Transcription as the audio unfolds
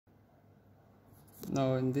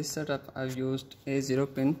Now in this setup I've used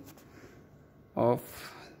A0 pin of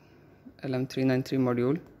LM393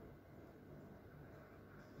 module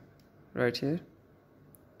right here,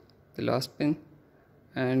 the last pin,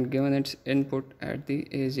 and given its input at the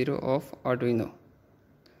A0 of Arduino.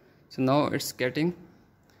 So now it's getting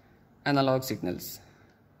analog signals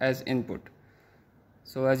as input.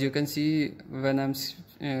 So as you can see, when I'm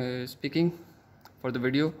speaking for the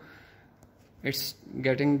video, it's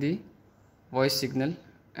getting the voice signal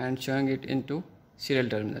and showing it into serial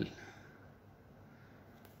terminal.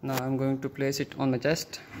 Now I'm going to place it on my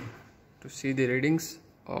chest to see the readings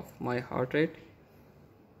of my heart rate.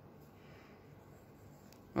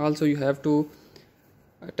 Also, you have to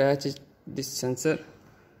attach this sensor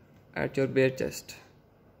at your bare chest.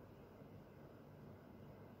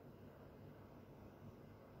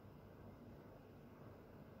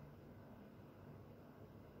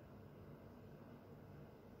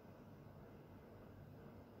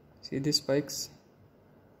 See these spikes?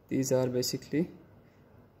 These are basically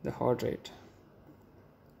the heart rate.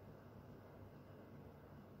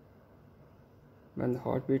 When the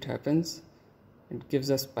heartbeat happens, it gives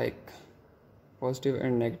a spike, positive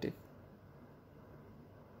and negative.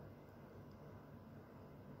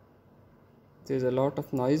 There is a lot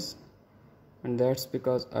of noise, and that's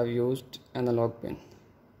because I've used analog pin.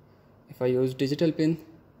 If I use digital pin,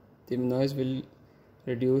 the noise will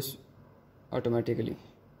reduce automatically.